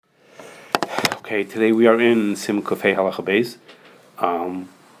Okay, today we are in Sim Kafei Halacha Beis.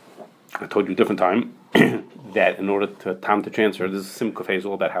 I told you a different time that in order to time to transfer, this Sim Kafei is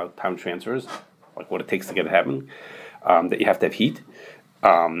all about how time transfers, like what it takes to get it happening. That you have to have heat.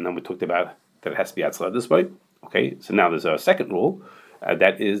 Then we talked about that it has to be outside this way. Okay, so now there's a second rule.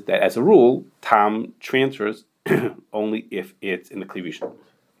 That is that as a rule, time transfers only if it's in the Kli Rishon.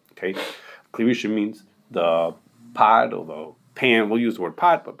 Okay, Kli Rishon means the pot or the pan. We'll use the word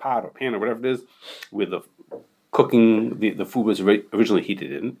pot, but pot or pan or whatever it is, with the cooking, the food was originally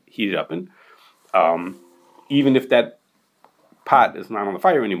heated up in. Even if that pot is not on the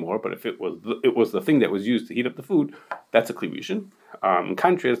fire anymore, but if it was the thing that was used to heat up the food, that's a Kli Rishon. In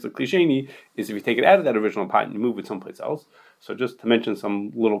contrast, the Kli Sheini is if you take it out of that original pot and you move it someplace else. So just to mention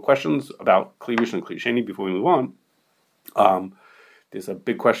some little questions about Kli Rishon and Kli Sheini before we move on. There's a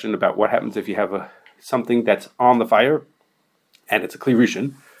big question about what happens if you have something that's on the fire and it's a Kli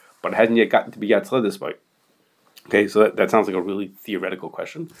Rishon, but it hasn't yet gotten to be Yatzla this way. Okay, so that sounds like a really theoretical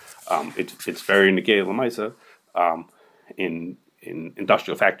question. It's very negay l'maisa in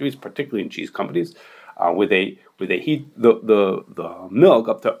industrial factories, particularly in cheese companies, where they heat the milk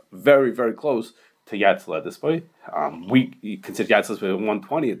up to very, very close to Yatzla this way. We consider Yatzla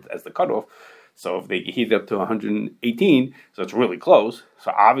 120 as the cutoff. So if they heat it up to 118, so it's really close.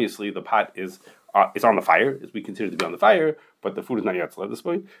 So obviously the pot is it's on the fire, as we consider it to be on the fire, but the food is not Yatzla this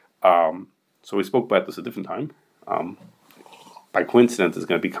way. So we spoke about this a different time. By coincidence, it's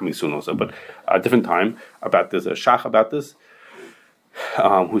going to be coming soon also, but a different time about there's a shach about this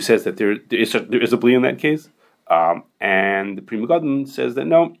who says that there is a blia in that case, and the Pri Megadim says that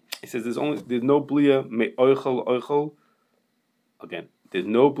no. He says there's no blia me oichel. Again, there's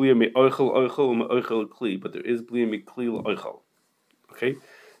no blia me oichel me oichel kli, but there is blia me kli oichel. Okay,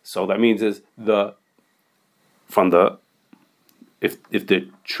 so that means is if the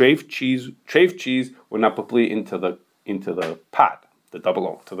treif cheese were not put into the pot, the double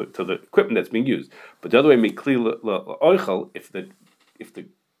O, to the equipment that's being used, but the other way mikli oichel, if the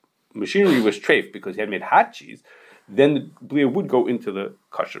machinery was treif because he had made hot cheese, then the blia would go into the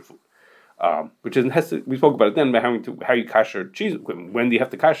kosher food, which we spoke about it then about how you kosher cheese equipment. When do you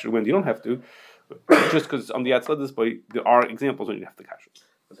have to kosher? When do you don't have to? Just because on the Yatzla display there are examples when you have to kosher.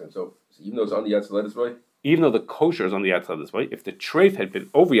 So even though it's on the Yatzla display. Even though the kosher is on the Yatzla this way, if the treif had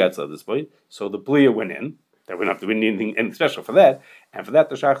been over Yatzla this way, so the blia went in, there wouldn't have to be anything special for that. And for that,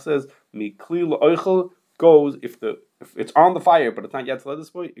 the Shach says, "Mi-kli la'oichel" goes if it's on the fire, but it's not Yatzla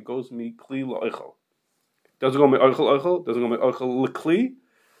this way, it goes mi-kli la'oichel. Doesn't go mi-oichel, doesn't go mi-oichel l'kli.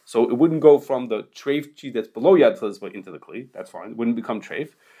 So it wouldn't go from the treif cheese that's below Yatzla this way into the kli. That's fine. It wouldn't become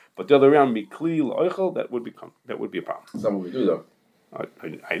treif. But the other way around, mi-kli la'oichel, that would be a problem. That's not what we do though. I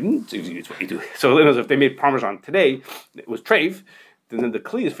didn't say it's what you do. So if they made Parmesan today, it was treif, then the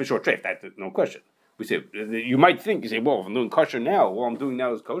kli is for sure treif. That's no question. We say you might think well, if I'm doing kosher now, all I'm doing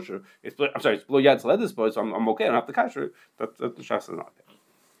now is kosher. It's below Yatzla this way, so I'm okay. I don't have to kosher. That the shas is not there.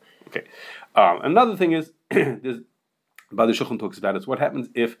 Okay. Another thing is the Shulchan talks about is what happens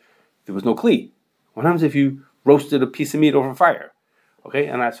if there was no kli. What happens if you roasted a piece of meat over fire? Okay,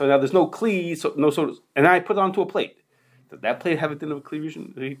 so now there's no kli, so no sort of, and I put it onto a plate. Does that plate have a din of a Kli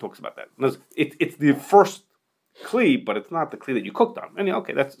Rishon? He talks about that. It's the first Kli, but it's not the Kli that you cooked on. And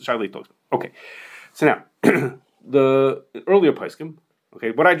okay, that's Shaili talks about. Okay, so now the earlier poskim.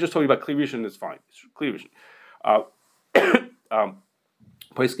 Okay, what I just told you about Kli Rishon is fine. It's Kli Rishon.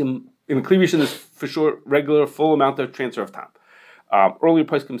 Poskim in Kli Rishon is for sure regular full amount of transfer of time. Earlier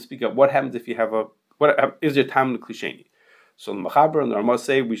poskim speak of what happens if you have is there time in the Kli Sheini? So the Machaber and the Ramah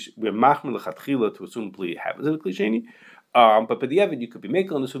say we're machmer lechatchila to assume bli happens in the Kli Sheini. But by the Evid, you could be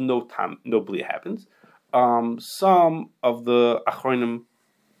making and assume no blia happens. Some of the Achronim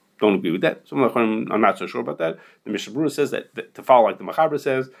don't agree with that. Some of the Achronim are not so sure about that. The Mishnah Berurah says that to follow like the Machaber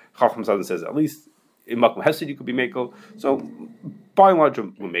says, Chacham Zaden says at least in Makom Hesed you could be makel. So by and large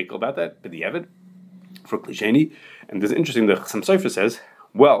we're makel about that. By the Evid for Kli Sheini, and this is interesting. The Chassam Sofer says,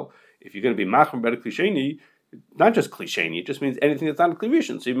 well, if you're going to be machmer by the Kli Sheini, not just Kli Sheini, it just means anything that's not a Kli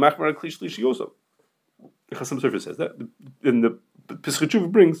Rishon. So you machmer a Kli Shlishi also. The Chassam Sofer says that. And the Pesach Tshuva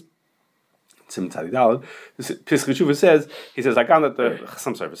brings Sim Tzadi Daled. Pesach Tshuva says I got that the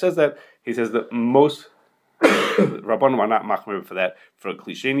Chassam Sofer says that. He says that most Rabbanim are not machmer for that for a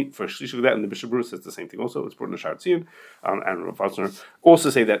Kli Sheini, for a Shlishi of that, and the Mishnah Berurah says the same thing also. It's brought in the Shar Tziyun, and Rav Wasner also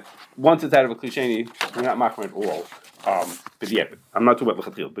say that once it's out of a Kli Sheini, we're not machmer at all. B'di'evet. I'm not talking about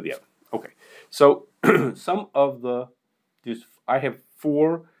l'chatchil, b'di'evet. Okay, so some of I have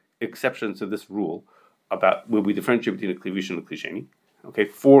 4 exceptions to this rule about where we differentiate between a Kli Rishon and a Kli Sheini. Okay,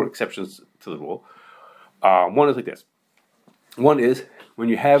 4 exceptions to the rule. One is like this. One is when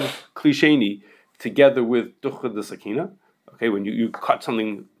you have Kli Sheini together with ducha the sakina. Okay, when you cut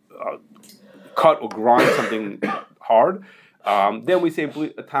something, cut or grind something hard, then we say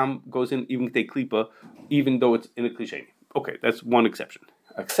a tam goes in even take klipa, even though it's in a klisheni. Okay, that's one exception.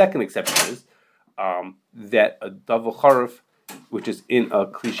 A second exception is that a davar charif, which is in a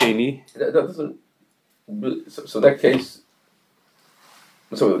klisheni. That doesn't. So that case.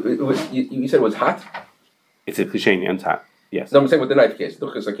 So you said it was hot. It's a klisheni and it's hot. Yes. No, I'm saying with the knife case,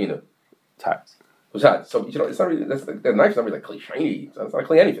 ducha sakina. It's hot. It was hot. So it's not really that knife's not really like klisheni. It's not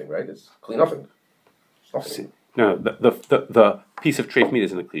clean anything, right? It's clean nothing. It's nothing. No, the piece of treif meat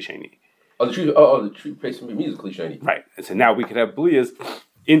is in a klisheni. The tree piece of meat is klisheni. Right. And so now we could have blios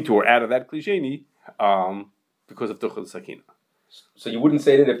into or out of that klisheni because of ducha sakina. So you wouldn't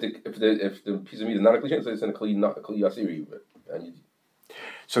say that if the piece of meat is not a klisheni, so it's in a kli yasiri.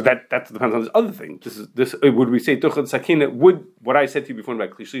 So that depends on this other thing. This would we say ducha sakina? Would what I said to you before about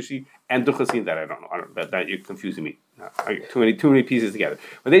klishlishi and ducha sakina? That I don't know. That you're confusing me. No, I get too many pieces together.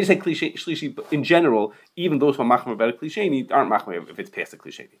 When they just say klishlishi, in general, even those who are machmer about a klisheni aren't machmer if it's past a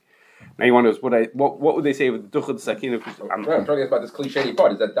klisheni. Now you wonder what would they say with ducha sakina? I'm trying to guess about this klisheni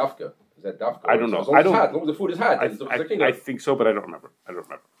part. Is that dafka? I don't know. As long as the food is hot. I think so, but I don't remember.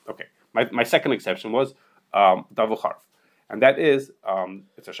 Okay. My second exception was davar charif. And that is,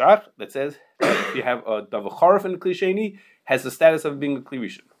 it's a shach that says that if you have a davar charif in a klisheni, has the status of being a kli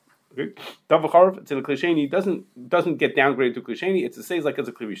rishon. Okay? Davar charif, it's in a klisheni, doesn't get downgraded to klisheni, it stays like it's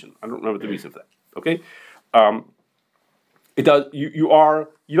a kli rishon. I don't remember the reason for that. Okay? It does, you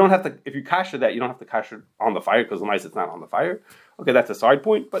don't have to, if you kasher that, you don't have to kasher on the fire, because the mice it's not on the fire. Okay, that's a side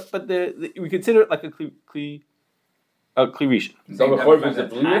point, but we consider it like a kli rishon. Davar charif is a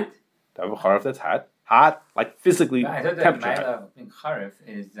blios? Davar charif, that's hot, like physically temperature. I thought the in charif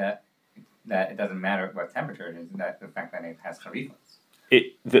is that it doesn't matter what temperature it is, that the fact that it has charifas.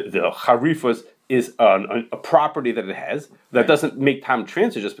 The charifas is a property that it has that doesn't make tam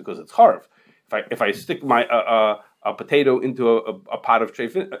transfer just because it's charif. If I stick my a potato into a pot of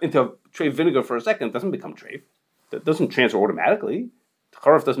treif vinegar for a second, it doesn't become treif. It doesn't transfer automatically.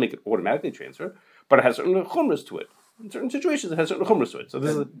 Charif doesn't make it automatically transfer, but it has certain chumras to it. In certain situations, it has certain chumras to it. So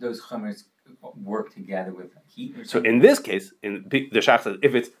those chumras work together with heat. So in this case, the shach says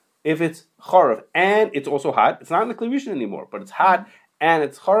if it's charif and it's also hot, it's not in the kli rishon anymore, but it's hot and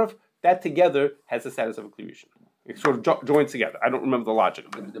it's charif. That together has the status of a kli rishon. It sort of joins together. I don't remember the logic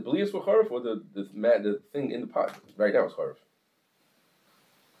of it. The blios were charif, or the thing in the pot right now is charif.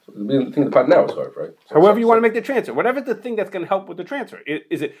 So the thing in the pot now is charif, right? However you want to make the transfer, whatever the thing that's going to help with the transfer.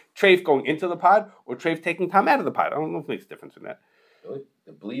 Is it treif going into the pot or treif taking time out of the pot? I don't know if it makes a difference in that. Really?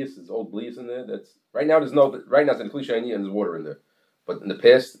 The blios is old blios in there. That's right now. Right now it's in klisheni and there's water in there. But in the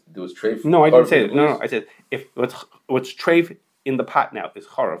past there was treif. No, I didn't say that. No, I said if what's treif in the pot now is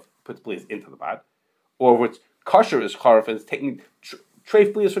charif, puts blios into the pot, or what's kosher is charif and it's taking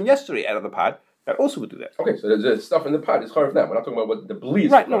treif blios from yesterday out of the pot. That also would do that. Okay, so there's stuff in the pot is charif now. We're not talking about what the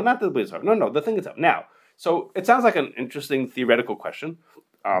blios. Right? No, not the blios charif. No, the thing is up now. So it sounds like an interesting theoretical question,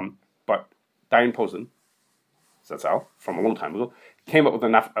 but Dayan Posen, that's how from a long time ago, came up with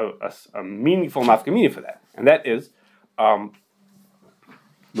a meaningful nafkamina for that, and that is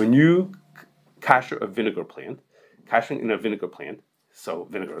when you kasher a vinegar plant, kashering in a vinegar plant. So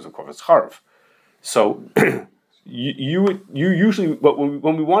vinegar is of course charif. So you usually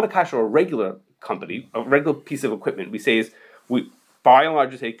when we want to kasher a regular company, a regular piece of equipment, we say is we by and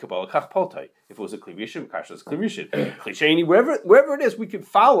large say kabbalah kach poltai. If it was a kli rishon, kasher is kli rishon. Sheini, wherever it is, we could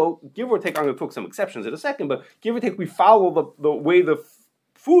follow, give or take. I'm going to talk some exceptions in a second, but give or take, we follow the way the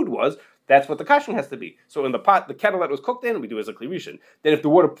food was. That's what the kashering has to be. So in the pot, the kettle that was cooked in, we do as a kli rishon. Then if the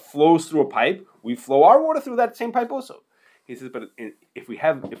water flows through a pipe, we flow our water through that same pipe also. He says, but if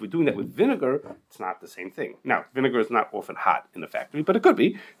we're doing that with vinegar, it's not the same thing. Now, vinegar is not often hot in the factory, but it could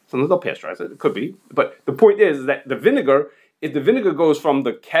be. Sometimes they'll pasteurize it. It could be. But the point is that the vinegar goes from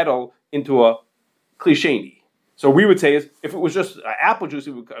the kettle into a klisheni. So we would say is if it was just apple juice,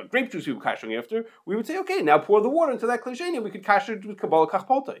 grape juice we were kashering after, we would say, okay, now pour the water into that klisheni and we could kasher with kabbalah kach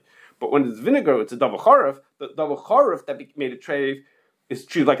poltai. But when it's vinegar, it's a davar charif. The davar charif that made it treif is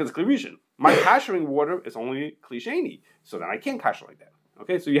treated like it's kli rishon. My kashering water is only klisheni, so then I can't kasher like that.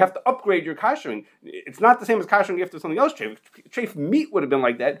 Okay, so you have to upgrade your kashering. It's not the same as kashering after something else treif. Treif meat would have been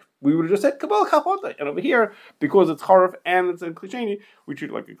like that. We would have just said kabbalah kach poltai. And over here, because it's charif and it's a klisheni, we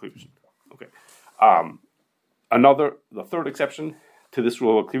treat it like a kli rishon. Okay. The third exception to this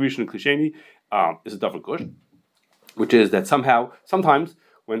rule of kli rishon and klisheni is a davar gush, which is that sometimes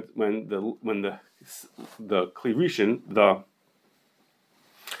when the kli rishon,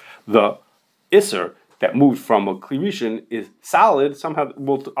 the iser that moved from a kli rishon is solid, somehow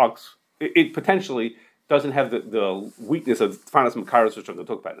it potentially doesn't have the weakness of Tafanas Makaros, which I'm going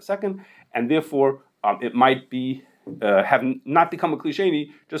to talk about in a second, and therefore it might be have not become a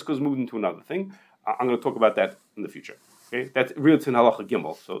Klisheni just because moved into another thing. I'm going to talk about that in the future. Okay, that's real in Halacha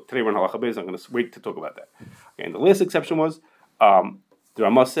Gimel. So today we're in Halacha Beis. I'm going to wait to talk about that. Okay, and the last exception was the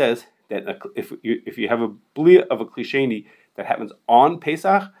Ramah says that if you have a blia of a Klisheni that happens on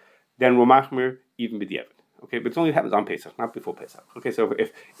Pesach, then Romachmir even b'diavad. Okay, but it only happens on Pesach, not before Pesach. Okay, so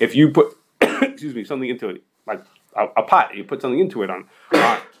if you put excuse me something into it, like a pot, you put something into it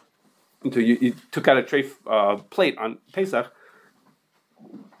until you took out a tray plate on Pesach,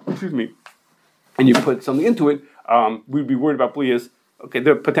 excuse me, and you put something into it, we'd be worried about blias. Okay,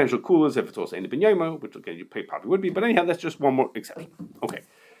 there are potential coolers if it's also in the binyayma, which again you probably would be, but anyhow, that's just one more exception. Okay,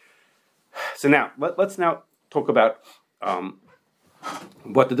 so now let's now talk about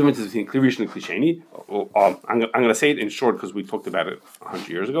what the difference is between Kli Rishon and Kli Sheini. I'm going to say it in short because we talked about it 100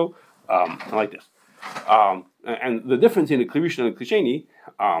 years ago. I like this. And the difference in a Kli Rishon and Kli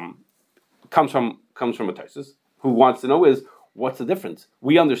Sheini comes from a Taisus who wants to know is what's the difference.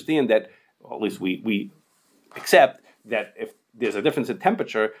 We understand that, or at least we accept that if there's a difference in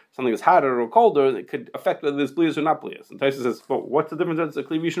temperature, something is hotter or colder, it could affect whether there's blias or not blias. And Taisus says, well, what's the difference between a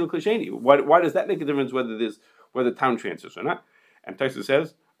Kli Rishon and Kli Sheini? Why does that make a difference whether time transfers or not? And Taisus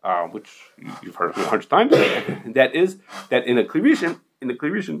says, which you've heard 100 times, that is that in a Kli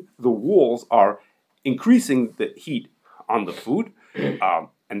Rishon, the walls are increasing the heat on the food,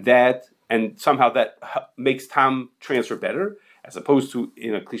 and somehow that makes time transfer better, as opposed to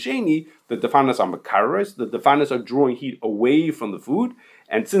in a Kli Sheini, the defanas are makaris, the defanas are drawing heat away from the food,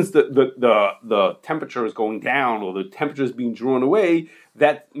 and since the temperature is going down or the temperature is being drawn away,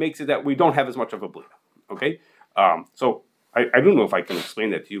 that makes it that we don't have as much of a bleed. Okay, so I don't know if I can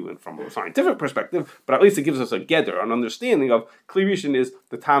explain that to you from a scientific perspective, but at least it gives us a gather, an understanding of Kli Rishon is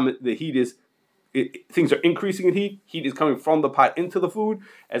the time the heat is. Things are increasing in heat. Heat is coming from the pot into the food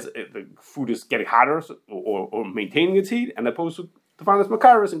as the food is getting hotter or maintaining its heat, and opposed to Tefanas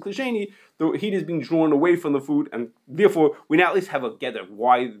Makaris and Kli Sheini, the heat is being drawn away from the food, and therefore we now at least have a gather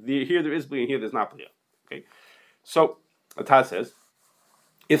why here there is blia and here there's not blia. Okay, so Ataz says,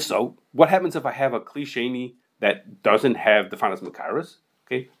 if so, what happens if I have a Kli Sheini that doesn't have Tefanas Makaris?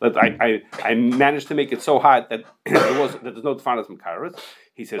 Okay, I managed to make it so hot that there's no Tefanas Makaris.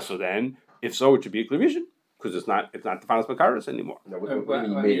 He says, so then. If so, it should be a Kli Rishon because it's not Tefanas Makaris anymore. No,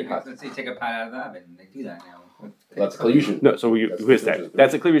 let's say take a pot out of the oven. They do that now. That's Kli Rishon. No, so where's that?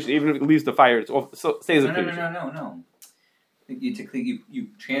 That's a Kli Rishon. Even if it leaves the fire, it's off. So stays a Kli Rishon. No. You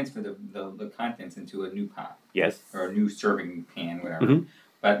transfer the contents into a new pot. Yes. Or a new serving pan, whatever. Mm-hmm.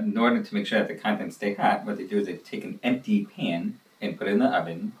 But in order to make sure that the contents stay hot, what they do is they take an empty pan and put it in the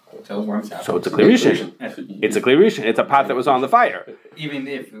oven until it warms up. So it's a Kli Rishon. It's a Kli Rishon. It's a pot that was on the fire. Even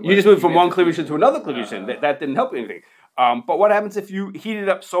if you just moved from one Kli Rishon to another Kli Rishon, that didn't help you anything. But what happens if you heat it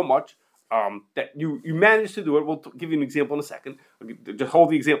up so much that you manage to do it? We'll give you an example in a second. Just hold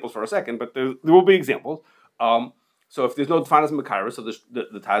the examples for a second, but there will be examples. So if there's no Tefanas Makaris, so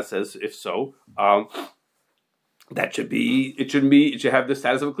the Taz says, if so, that should be. It should have the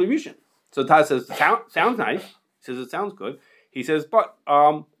status of a Kli Rishon. So the Taz says, sounds nice. He says it sounds good. He says, but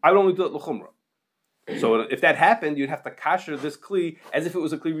I would only do it l'chumra. So if that happened, you'd have to kasher this kli as if it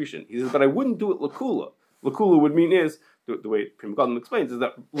was a Kli Rishon. He says, but I wouldn't do it l'kula. L'kula would mean is, the way Prima Gadol explains, is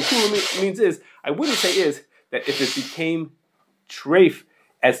that l'kula means is, I wouldn't say is, that if it became treif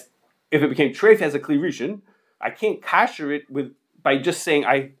as a Kli Rishon, I can't kasher it by just saying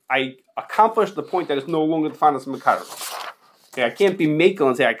I accomplished the point that it's no longer the Tefanas Makaris. Okay, I can't be makel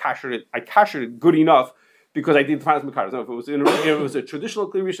and say I kashered it good enough because I did Tefanas Makaris. No, if it was a traditional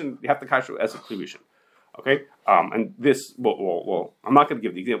Kli Rishon, you have to kasher as a Kli Rishon. Okay, and this, well, I'm not going to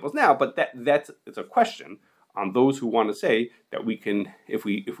give the examples now, but it's a question on those who want to say that we can, if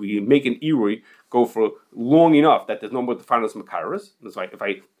we make an irui go for long enough that there's no more Tefanas Makaris. That's like if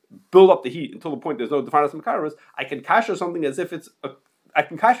I build up the heat until the point there's no Tefanas Makaris, I can kasher something as if I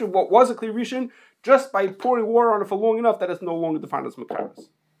can kasher what was a Kli Rishon just by pouring water on it for long enough that it's no longer Tefanas Makaris.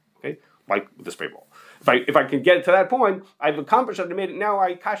 Okay, like the spray ball. If I can get it to that point, I've accomplished it. I made it. Now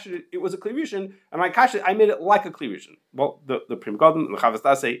I kashed it. It was a Kli Rishon, and I made it like a Kli Rishon. Well, the Prima Gadol and the Chavas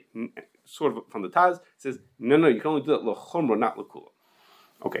Das say, sort of from the Taz, says no. You can only do it l'chumra, not l'kula.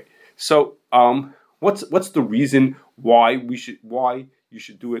 Okay, so what's the reason why you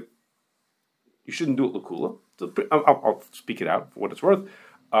should do it? You shouldn't do it l'kula. So, I'll speak it out for what it's worth.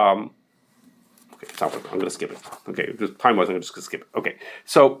 Okay, it's not worth. I'm going to skip it. Okay, just time-wise, I'm just going to skip it. Okay,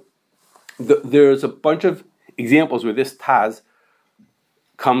 so. There's a bunch of examples where this Taz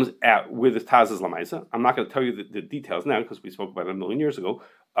comes out, where this Taz is Lamaisa. I'm not going to tell you the details now because we spoke about it a million years ago.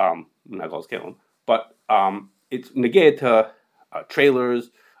 not called kelim, but it's negated to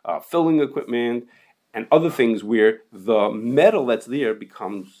trailers, filling equipment, and other things where the metal that's there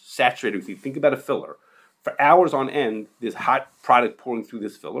becomes saturated. If you think about a filler, for hours on end, there's hot product pouring through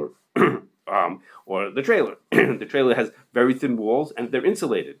this filler, or the trailer. The trailer has very thin walls, and they're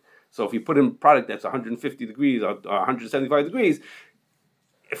insulated. So if you put in product that's 150 degrees or 175 degrees,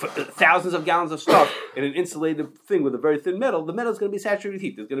 if thousands of gallons of stuff in an insulated thing with a very thin metal, the metal is going to be saturated with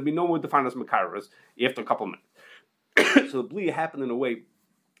heat. There's going to be no more defined makaras after a couple of minutes. So the bleed happened in a way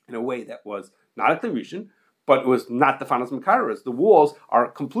that was not a clear Rishon, but it was not defined as makaras. The walls are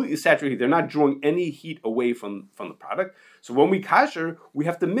completely saturated. They're not drawing any heat away from the product. So when we kasher, we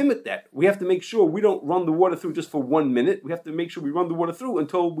have to mimic that. We have to make sure we don't run the water through just for 1 minute. We have to make sure we run the water through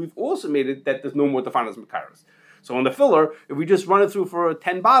until we've also made it that there's no more defined as makaras. So on the filler, if we just run it through for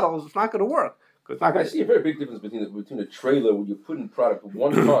 10 bottles, it's not going to work. I see a very big difference between a trailer where you put in product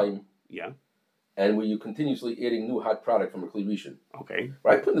one time, yeah, and where you're continuously adding new hot product from a clean Rishon. Okay.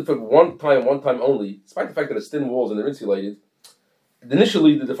 Right, putting it for one time only, despite the fact that it's thin walls and they're insulated,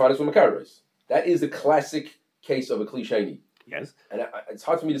 initially the definers were makaros. That is the classic case of a clean Sheini. Yes. And it's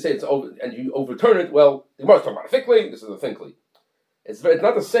hard for me to say it's over, and you overturn it. Well, the Gemara's talking about a thick clean. This is a thin clean. It's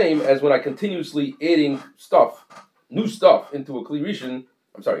not the same as when I continuously adding new stuff into a clean Rishon.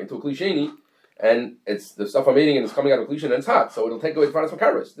 Into a clean Sheini, and it's the stuff I'm eating and it's coming out of a clean Rishon and it's hot, so it'll take away the definers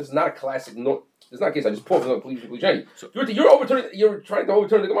makaros. This is not a classic. This is not a case I just pour from a clean Sheini. So you're overturning. You're trying to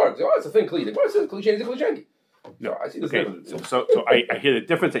overturn the Gemara. Say, it's a thin clean. The Gemara says clean Sheini is a clean Sheini. No, I see this difference. So I hear the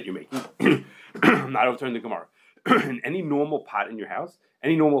difference that you're making. I'm not overturning the Gemara. In any normal pot in your house,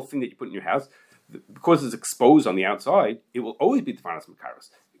 any normal thing that you put in your house, because it's exposed on the outside, it will always be defined as makaros.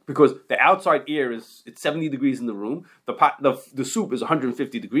 Because the outside air it's 70 degrees in the room, the soup is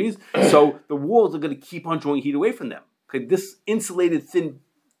 150 degrees, so the walls are going to keep on drawing heat away from them. Okay, this insulated thin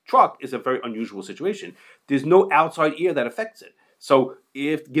truck is a very unusual situation. There's no outside air that affects it. So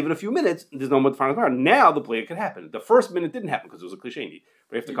if given a few minutes, there's no more defined as makaros. Now the bleed could happen. The first minute didn't happen because it was a cliche.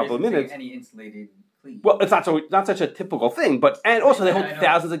 But after a couple of minutes, any insulated clean. Well, it's not such a typical thing, and also they hold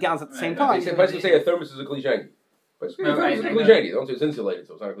thousands of gallons at the same time. Sometimes you say a thermos is a cliche. But it's a cliche. They don't say it's insulated,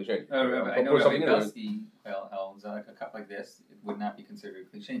 so it's not a cliche. I know a dusty a cup like this, it would not be considered a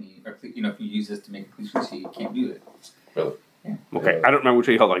cliche. Or if you use this to make a cliche, you can't do it. Really? Yeah. Okay, I don't remember which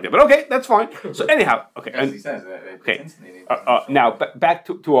way you held like that, but okay, that's fine. So anyhow, okay. As he says, it's insulated. Now back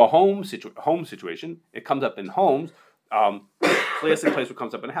to a home situation. It comes up in homes. Classic place where it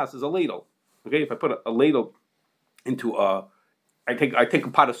comes up in a house is a ladle. Okay, if I put a ladle into I take a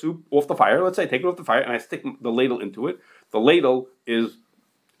pot of soup off the fire. Let's say I take it off the fire and I stick the ladle into it. The ladle is,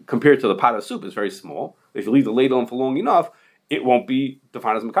 compared to the pot of soup, is very small. If you leave the ladle in for long enough, it won't be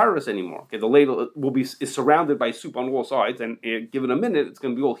defined as makaros anymore. Okay, the ladle is surrounded by soup on all sides, and given a minute, it's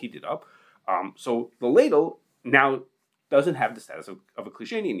going to be all heated up. So the ladle now doesn't have the status of a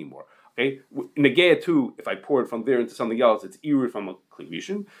cliche anymore. Okay, negaya too. If I pour it from there into something else, it's irud from a clean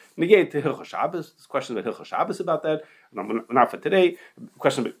Rishon. Negaya to Hilchos Shabbos. There's questions about Hilchos Shabbos about that. And not for today.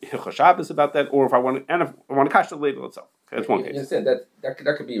 Question about Hilchos Shabbos about that, or if I want to catch the ladle itself. Okay, that's one case. You understand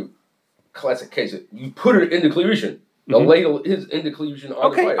that could be a classic case. You put it in the clean Rishon. The ladle is in the clean Rishon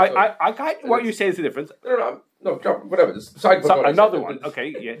on the fire. Okay, I got what you say is the difference. No, whatever. This beside another one.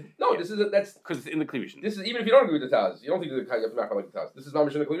 Okay, yeah. No, this is that's because it's in the clean Rishon. This is even if you don't agree with the Taz. You don't think you have to knock like the Taz. This is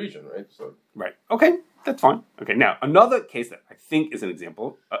not in the clean Rishon, right? So right. Okay, that's fine. Okay, now another case that I think is an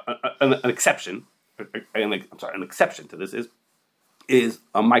example, an exception. An exception to this is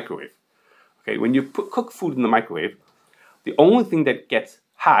a microwave. Okay, when you cook food in the microwave, the only thing that gets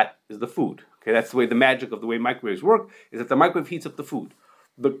hot is the food. Okay, that's the way the magic of the way microwaves work is that the microwave heats up the food.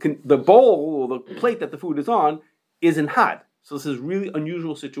 The bowl or the plate that the food is on isn't hot. So this is a really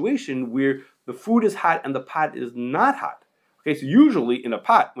unusual situation where the food is hot and the pot is not hot. Okay, so usually in a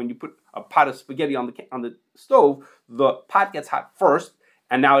pot, when you put a pot of spaghetti on the stove, the pot gets hot first,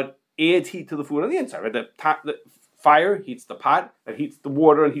 and now it adds heat to the food on the inside. Right? The fire heats the pot, that heats the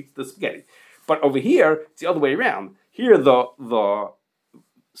water and heats the spaghetti. But over here, it's the other way around. Here, the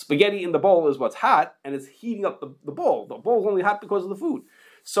spaghetti in the bowl is what's hot, and it's heating up the bowl. The bowl's only hot because of the food.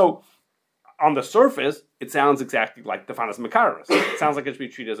 So on the surface, it sounds exactly like the fanas makaros. It sounds like it should be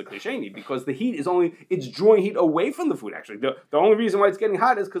treated as a cliche because the heat it's drawing heat away from the food, actually. The only reason why it's getting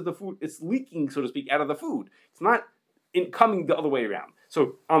hot is because the food, it's leaking, so to speak, out of the food. It's not coming the other way around.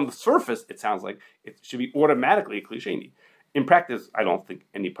 So on the surface, it sounds like it should be automatically a cliche. In practice, I don't think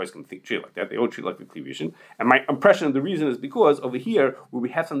any person can treat it like that. They all treat it like a clean Rishon. And my impression of the reason is because over here, where we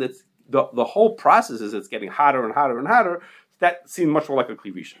have something that's, the whole process is it's getting hotter and hotter and hotter, that seems much more like a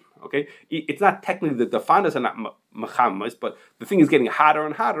Kli Rishon. Okay, it's not technically the fanas are not mechamas, but the thing is getting hotter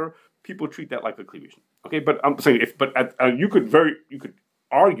and hotter. People treat that like a Kli Rishon. Okay, but I'm saying you could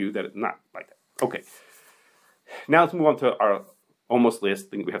argue that it's not like that. Okay, now let's move on to our almost last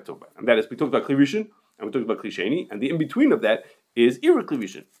thing we have to talk about, and that is we talked about Kli Rishon and we talked about Kli Sheini, and the in between of that is Iru Kli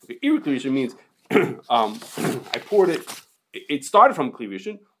Rishon. Okay, Iru Kli Rishon means I poured it. It started from Kli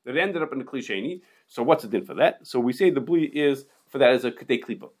Rishon, that ended up in the Kli Sheini. So what's the din for that? So we say the blia is for that as a Kedei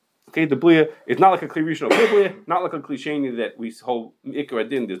Klipa. Okay, the blia is not like a Kli Rishon or blia, not like a Kli Sheini that we hold Ikar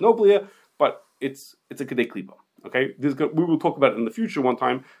din. There's no blia, but it's a Kedei Klipa. Okay, we will talk about it in the future. One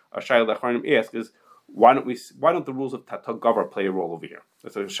time, a Shaila Acharnim asked is why don't the rules of Tatagavar play a role over here?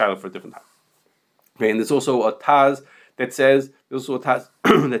 That's a Shaila for a different time. Okay, and there's also a Taz that says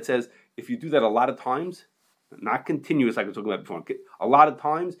that says if you do that a lot of times, not continuous like I was talking about before, a lot of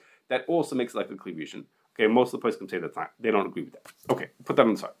times, that also makes it like a Kli Rishon. Okay, most of the places can say that's not. They don't agree with that. Okay, put that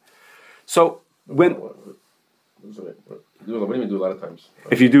on the side. So when what do you mean do a lot of times?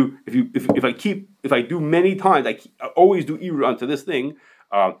 If I do many times, I always do Iru onto this thing.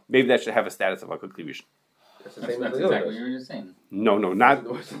 Maybe that should have a status of like a Kli Rishon. That's exactly what you were just saying. No, not.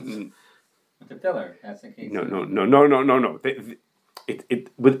 With the filler, that's the case. No.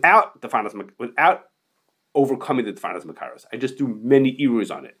 Without overcoming the Tefanas Makaras, I just do many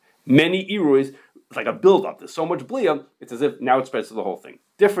Irus on it. Many Irus, it's like a build-up. There's so much Blia, it's as if now it spreads to the whole thing.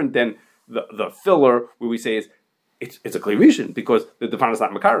 Different than the filler where we say it's a Kli Rishon because the Tefanas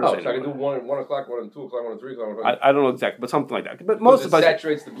not Makaras. Oh, so I can do 1 o'clock, 1 and 2 o'clock, 1 and 3 o'clock. I don't know exactly, but something like that. But most of the places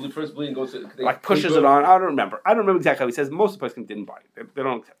saturates the first bleed and goes to like pushes it on. I don't remember exactly how he says. Most of the places didn't buy it. They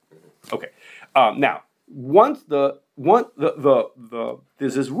don't accept it. Okay. Now, once there's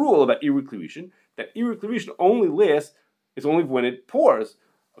this rule about Iru Kli Rishon that Iru Kli Rishon only lasts is only when it pours.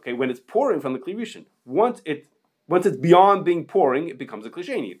 Okay, when it's pouring from the Kli Rishon. Once it's beyond being pouring, it becomes a Kli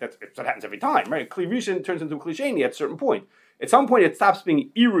Sheini. That happens every time, right? Kli Rishon turns into a Kli Sheini at a certain point. At some point, it stops being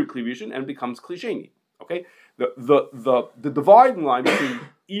Iru Kli Rishon and becomes Kli Sheini. Okay, the dividing line between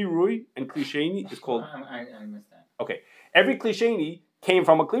Iru and Kli Sheini is called. I missed that. Okay, every Kli Sheini came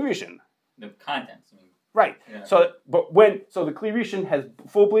from a Kli Rishon. The contents, I mean. Right. Yeah. So the Kli Rishon has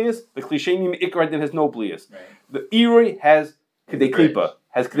full blias, the Kli Sheini Ikar has no blias. Right. The Iru has Kedei Klipa.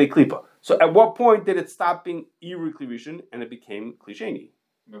 So at what point did it stop being Iru Kli Rishon and it became Kli Sheini?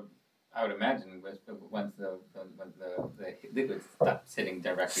 I would imagine once the liquid stops hitting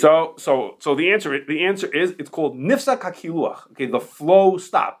directly. So the answer is it's called Nifsa Kakiluach. Okay, the flow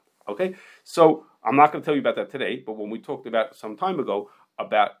stopped. Okay, so I'm not going to tell you about that today, but when we talked about some time ago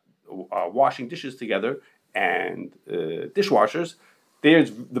about washing dishes together and dishwashers, I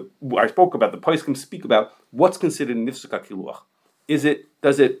spoke about the poskim speak about what's considered Nifsa Kakiluach.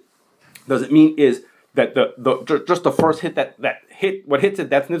 Does it mean is that just the first hit that hit what hits it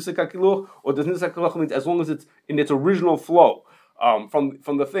that's Nifsa Kakiluach, or does Nifsa Kakiluach means as long as it's in its original flow from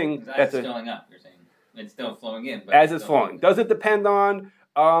the thing that's filling up? You're saying it's still flowing in, but as it's flowing. Does it depend on?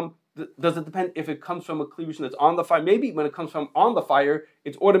 Does it depend if it comes from a Kli Rishon that's on the fire? Maybe when it comes from on the fire,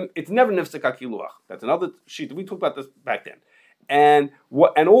 it's never Nifsa Kakiluach. That's another sheet. We talked about this back then. And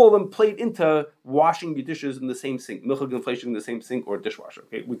all of them played into washing your dishes in the same sink, milchig inflation in the same sink or dishwasher.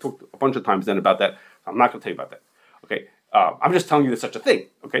 Okay, we talked a bunch of times then about that. I'm not going to tell you about that. Okay, I'm just telling you there's such a thing.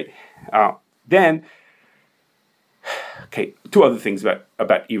 Okay, two other things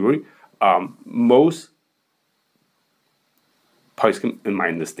about Irui. Most poskim, in my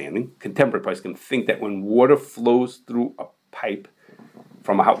understanding, contemporary poskim think that when water flows through a pipe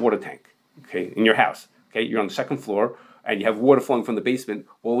from a hot water tank, okay, in your house, okay, you're on the second floor. And you have water flowing from the basement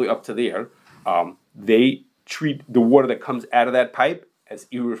all the way up to there, they treat the water that comes out of that pipe as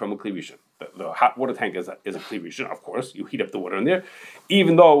Iru from a Kli Rishon. The hot water tank is a Kli Rishon, of course. You heat up the water in there.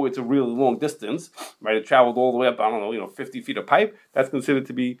 Even though it's a really long distance, right? It traveled all the way up, 50 feet of pipe. That's considered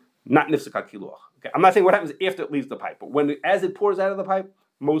to be not Nifsa Kakiluach. Okay, I'm not saying what happens after it leaves the pipe, but as it pours out of the pipe,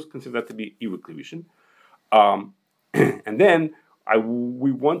 most consider that to be Iru Kli Rishon. And then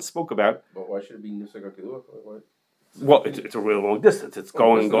we once spoke about. But why should it be Nifsa Kakiluach? Well, it's a really long distance. It's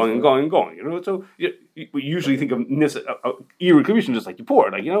going. So we usually think of Iru Kli Rishon just like you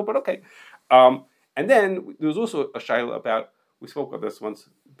pour it, but okay. And then there was also a shaila about, we spoke about this once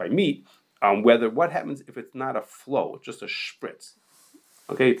by meat, what happens if it's not a flow, it's just a spritz.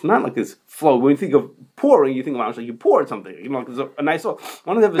 Okay, it's not like this flow. When you think of pouring, you think about like you poured something. There's a nice flow.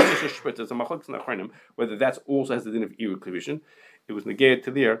 One of them is just a spritz. It's a machlokes in the whether that also has the din of Iru Kli Rishon. It was negated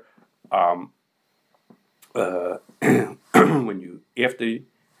to there. When you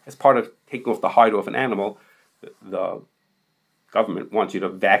as part of taking off the hide off an animal, the government wants you to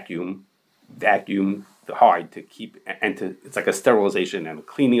vacuum the hide to keep, and to, it's like a sterilization and a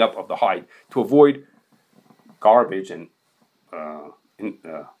cleaning up of the hide to avoid garbage and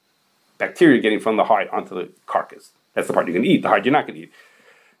bacteria getting from the hide onto the carcass. That's the part you're going to eat. The hide you're not going to eat.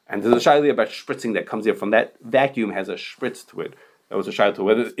 And there's a shaila about spritzing that comes in from that vacuum, has a spritz to it. That was a shaila to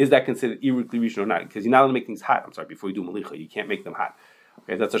whether is that considered iruk rishon or not, because you're not allowed to make things hot. I'm sorry, before you do malicha, you can't make them hot.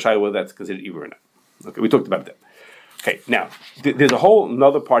 Okay, that's a shaila whether that's considered iruk or not. Okay, we talked about that. Okay, now there's a whole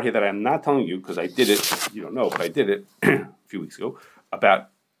another part here that I'm not telling you because I did it. You don't know, but I did it a few weeks ago about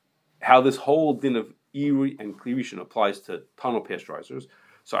how this whole din of irui and kli rishon applies to tunnel pasteurizers.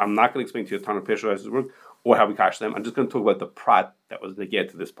 So I'm not going to explain to you how tunnel pasteurizers work or how we cash them. I'm just going to talk about the prat that was the get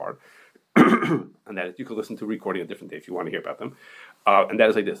to this part, and that is, you could listen to a recording a different day if you want to hear about them. And that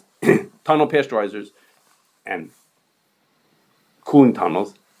is like this: tunnel pasteurizers and cooling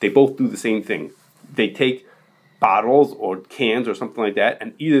tunnels, they both do the same thing. They take bottles or cans or something like that,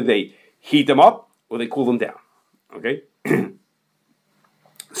 and either they heat them up or they cool them down. Okay,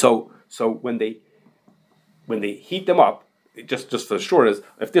 so when they heat them up, just for short is,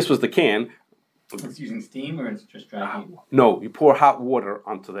 if this was the can, it's using steam or it's just dry heat? No, you pour hot water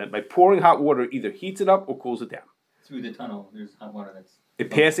onto them. By pouring hot water, either heats it up or cools it down. Through the tunnel, there's hot water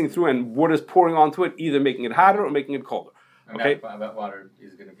that's passing through, and water is pouring onto it, either making it hotter or making it colder. Okay, that water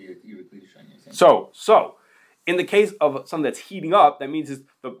is going to be iruk rishon. So, in the case of something that's heating up, that means is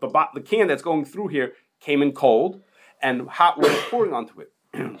the can that's going through here came in cold, and hot water is pouring onto it.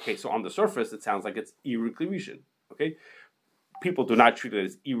 Okay, so on the surface, it sounds like it's iruk rishon. Okay, people do not treat it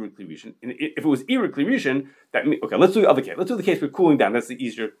as iruk rishon. If it was iruk rishon, that means, okay. Let's do the other case. Let's do the case with cooling down. That's the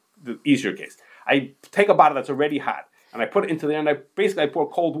easier case. I take a bottle that's already hot, and I put it into there, and I pour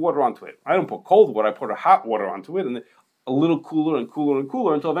cold water onto it. I don't pour cold water. I pour hot water onto it, and then a little cooler and cooler and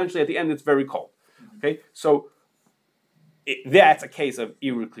cooler until eventually at the end it's very cold. Okay, so that's a case of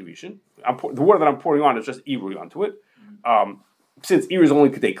iruk rishon. The water that I'm pouring on is just irui onto it. Since irui is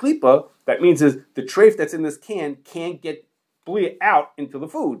only kedei klipa, that means is the treif that's in this can can't get blia out into the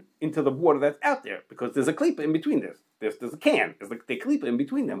food, into the water that's out there, because there's a klipa in between this. There's a can. There's like the klipa in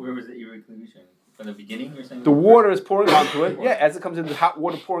between them. Where was the iruk rishon? From the beginning, you're saying? The water is pouring onto it. Yeah, as it comes in, the hot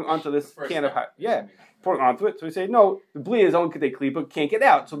water pouring onto this can of hot. Yeah, pouring onto it. So we say no. The blia is only kedei klipa, can't get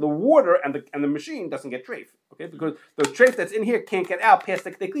out. So the water and the machine doesn't get treif. Okay, because the treif that's in here can't get out past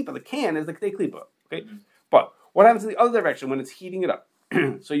the kedei klipa. The can is the kedei klipa. Okay, but what happens in the other direction when it's heating it up?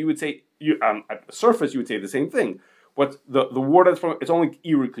 So you would say at the surface you would say the same thing. What the water that's it's only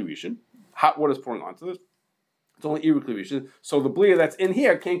iruk rishon. Hot water is pouring onto this. It's only iruk rishon. So the blia that's in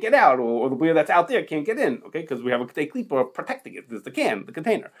here can't get out, or the blia that's out there can't get in. Okay, because we have a kedei klipa protecting it. There's the can, the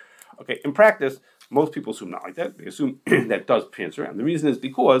container. Okay, in practice, most people assume not like that. They assume that does transfer, and the reason is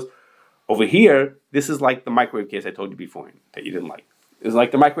because over here, this is like the microwave case I told you beforehand that you didn't like. It's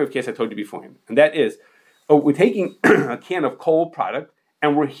like the microwave case I told you beforehand, and that is, we're taking a can of cold product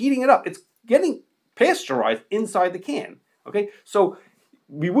and we're heating it up. It's getting pasteurized inside the can. Okay, so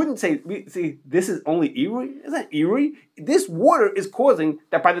we wouldn't say this is only irui. It's not irui. This water is causing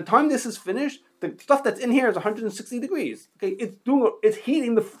that by the time this is finished, the stuff that's in here is 160 degrees. Okay, it's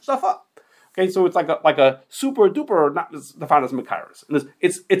heating the stuff up. Okay, so it's like a super duper, not the finest Makaris.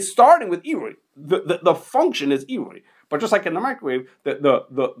 It's starting with irui. The function is irui. But just like in the microwave,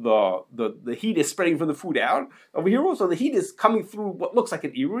 the heat is spreading from the food out. Over here also, the heat is coming through what looks like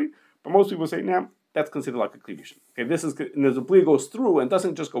an irui. But most people say, nah, that's considered like a kli rishon. Okay, and there's a blia goes through and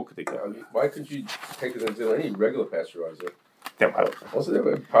doesn't just go kedei. Why couldn't you take it into any regular pasteurizer? Also, they have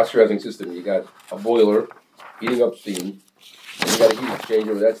a pasteurizing system. You got a boiler heating up steam. Then you got a heat exchanger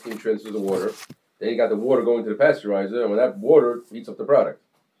where that steam transfers the water. Then you got the water going to the pasteurizer, and when that water heats up the product.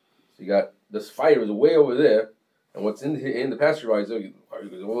 So you got this fire is way over there. And what's in the pasteurizer?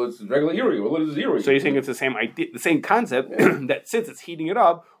 Well, it's regular irui. Well, it is irui. So you're saying it's the same idea, the same concept, that since it's heating it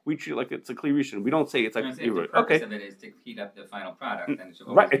up, we treat it like it's a kli rishon. We don't say it's like irui. The purpose of it is to heat up the final product. Then it's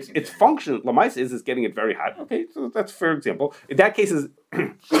right. Its function, lamaisa, is getting it very hot. Okay, so that's a fair example. In that case,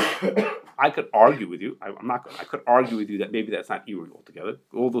 I could argue with you. I'm not going. I could argue with you that maybe that's not irui altogether.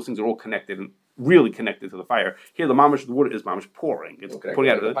 All those things are all connected and really connected to the fire. Here, the mamash, the water is mamash pouring. It's putting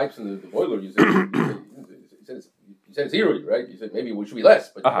out the pipes in the boiler. You said it's irui, right? You said maybe it should be less.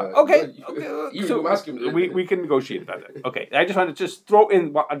 But, okay. So we can negotiate about that. Okay. I just want to throw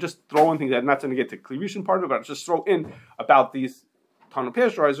in things. I'm not going to get to kli rishon part of it, but I'll just throw in about these tunnel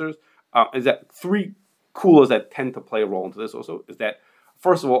pasteurizers. Is that three coolers that tend to play a role into this also? Is that,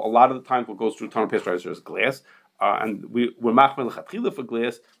 first of all, a lot of the times what goes through tunnel pasteurizers is glass. And we're machmir l'chatchila for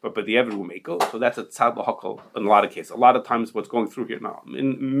glass, but the evid will make it. So that's a tzad l'hakol in a lot of cases. A lot of times what's going through here now,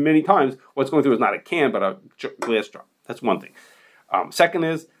 many times what's going through is not a can, but a glass jar. That's one thing. Second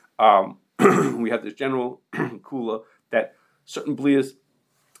is, we have this general kula that certain blias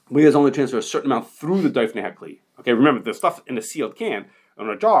only transfer a certain amount through the doifnei hakli. Okay, remember the stuff in a sealed can, or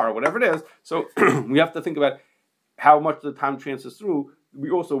in a jar, or whatever it is. So we have to think about how much the time transfers through.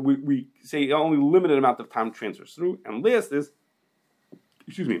 We say only limited amount of time transfers through. And last is,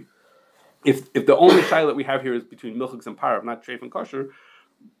 if the only shaila that we have here is between milchiks and parav, not treif and kosher,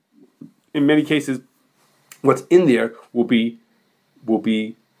 in many cases, what's in there will be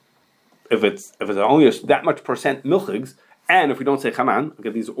if it's only that much percent milchiks, and if we don't say chanan, okay,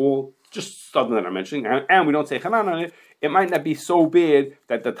 these are all just something that I'm mentioning, and we don't say chanan on it, it might not be so bad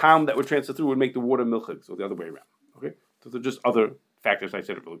that the time that would transfer through would make the water milchiks, or the other way around. Okay, so they're just other factors. I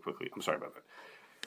said it really quickly. I'm sorry about that.